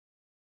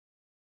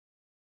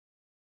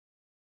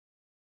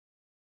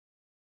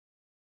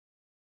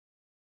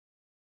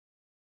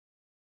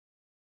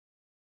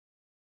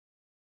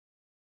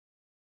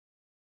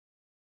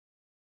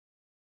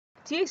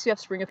TACF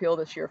Spring Appeal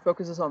this year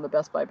focuses on the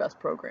Best by Best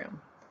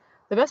program.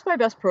 The Best by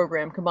Best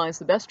program combines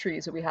the best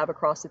trees that we have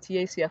across the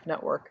TACF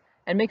network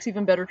and makes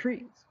even better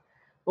trees.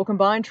 We'll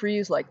combine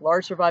trees like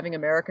large surviving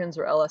Americans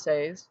or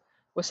LSAs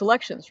with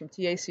selections from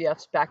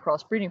TACF's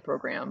backcross breeding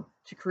program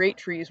to create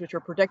trees which are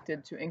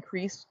predicted to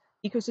increase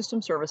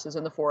ecosystem services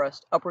in the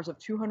forest upwards of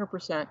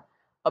 200%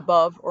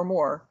 above or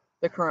more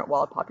the current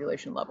wild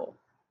population level.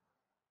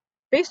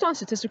 Based on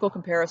statistical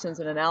comparisons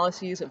and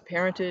analyses of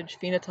parentage,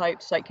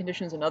 phenotype, site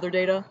conditions, and other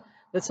data,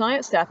 the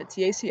science staff at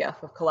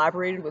TACF have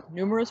collaborated with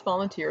numerous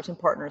volunteers and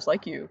partners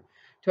like you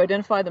to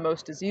identify the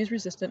most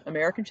disease-resistant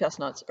American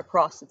chestnuts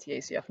across the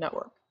TACF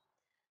network.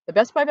 The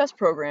Best by Best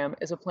program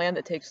is a plan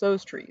that takes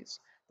those trees,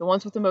 the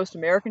ones with the most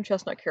American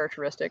chestnut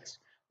characteristics,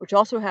 which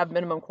also have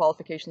minimum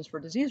qualifications for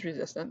disease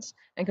resistance,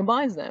 and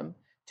combines them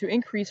to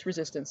increase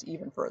resistance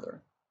even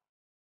further.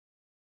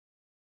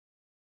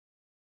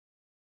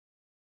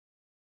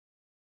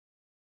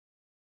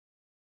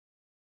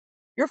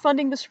 Your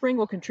funding this spring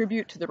will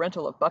contribute to the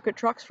rental of bucket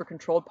trucks for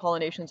controlled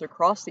pollinations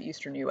across the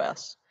eastern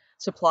U.S.,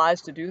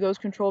 supplies to do those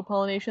controlled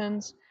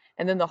pollinations,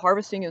 and then the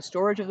harvesting and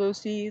storage of those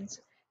seeds,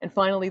 and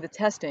finally the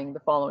testing the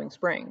following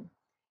spring.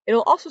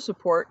 It'll also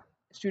support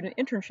student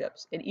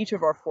internships in each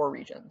of our 4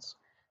 regions,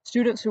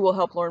 students who will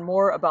help learn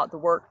more about the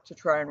work to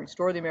try and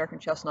restore the American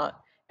chestnut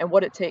and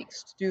what it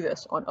takes to do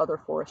this on other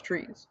forest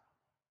trees.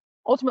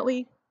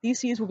 Ultimately, these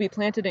seeds will be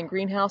planted in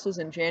greenhouses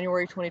in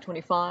January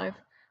 2025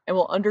 and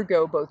will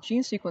undergo both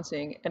gene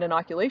sequencing and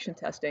inoculation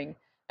testing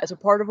as a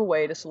part of a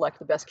way to select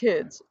the best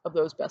kids of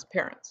those best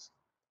parents.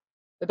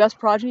 The best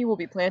progeny will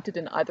be planted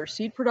in either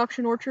seed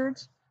production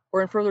orchards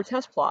or in further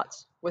test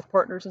plots with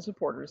partners and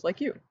supporters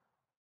like you.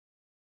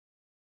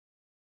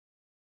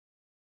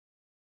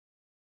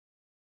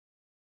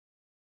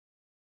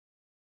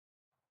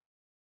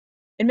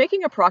 In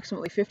making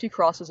approximately 50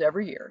 crosses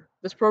every year,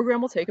 this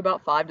program will take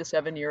about 5 to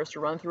 7 years to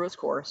run through its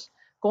course,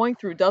 going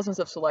through dozens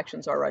of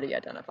selections already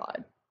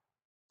identified.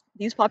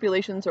 These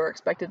populations are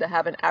expected to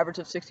have an average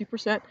of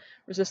 60%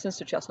 resistance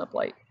to chestnut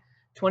blight,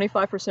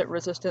 25%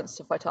 resistance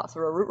to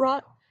Phytophthora root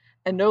rot,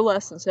 and no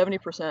less than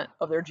 70%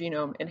 of their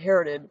genome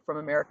inherited from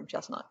American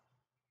chestnut.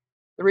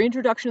 The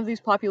reintroduction of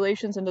these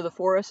populations into the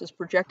forest is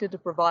projected to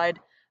provide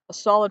a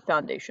solid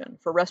foundation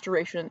for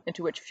restoration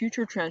into which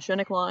future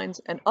transgenic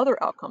lines and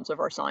other outcomes of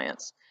our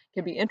science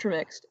can be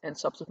intermixed and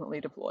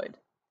subsequently deployed.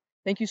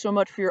 Thank you so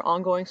much for your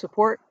ongoing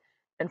support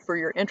and for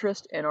your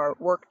interest in our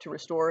work to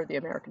restore the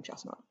American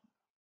chestnut.